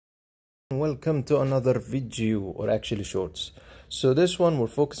Welcome to another video, or actually shorts. So this one we're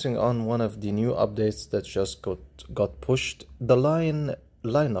focusing on one of the new updates that just got pushed, the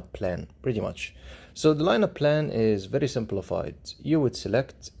lineup plan, pretty much. So the lineup plan is very simplified. You would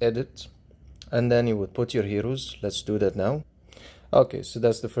select edit and then you would put your heroes. Let's do that now. Okay, so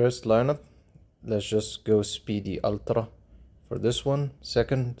that's the first lineup. Let's just go speedy ultra for this one.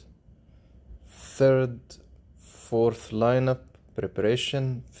 Second, third, fourth lineup,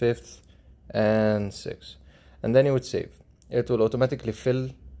 preparation, fifth and 6, and then you would save. It will automatically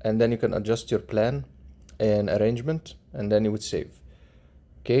fill, and then you can adjust your plan and arrangement, and then you would save.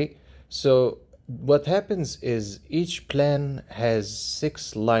 Okay, so what happens is each plan has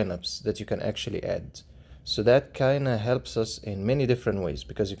 6 lineups that you can actually add. So that kind of helps us in many different ways,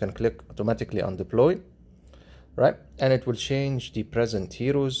 because you can click automatically on deploy, right, and it will change the present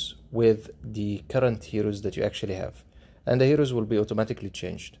heroes with the current heroes that you actually have, and the heroes will be automatically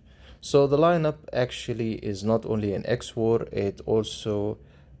changed. So the lineup actually is not only an xwar, it also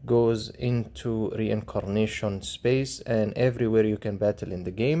goes into reincarnation space and everywhere you can battle in the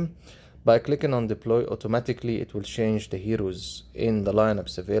game. By clicking on deploy, automatically it will change the heroes in the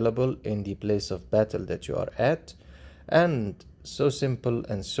lineups available in the place of battle that you are at. And so simple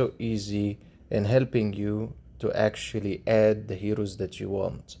and so easy in helping you to actually add the heroes that you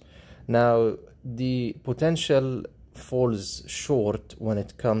want. Now, the potential falls short when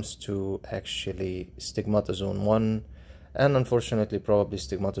it comes to actually Stigmata Zone 1 and unfortunately probably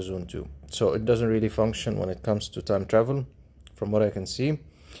Stigmata Zone 2. So it doesn't really function when it comes to time travel from what I can see.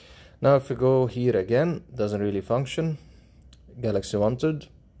 Now if we go here again, doesn't really function. Galaxy Wanted.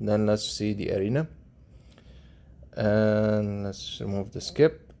 Then let's see the arena. And let's remove the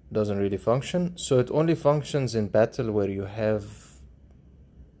skip. Doesn't really function. So it only functions in battle where you have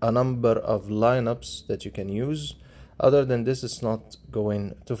a number of lineups that you can use. Other than this, it's not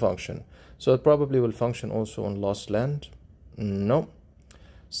going to function. So it probably will function also on Lost Land. No.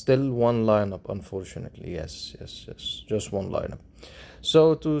 Still one lineup, unfortunately. Yes. Just one lineup.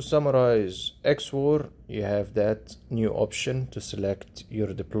 So to summarize, xwar, you have that new option to select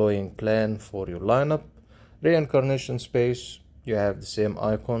your deploying plan for your lineup. Reincarnation space, you have the same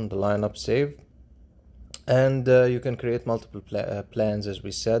icon, the lineup save. And you can create multiple plans, as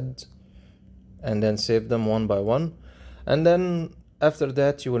we said, and then save them one by one. And then after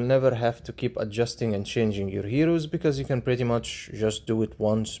that, you will never have to keep adjusting and changing your heroes, because you can pretty much just do it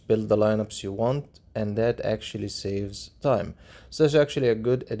once, build the lineups you want, and that actually saves time. So that's actually a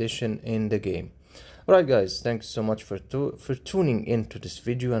good addition in the game. Alright guys, thanks so much for tuning into this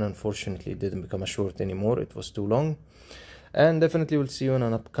video, and unfortunately it didn't become a short anymore, it was too long. And definitely we'll see you on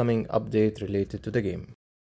an upcoming update related to the game.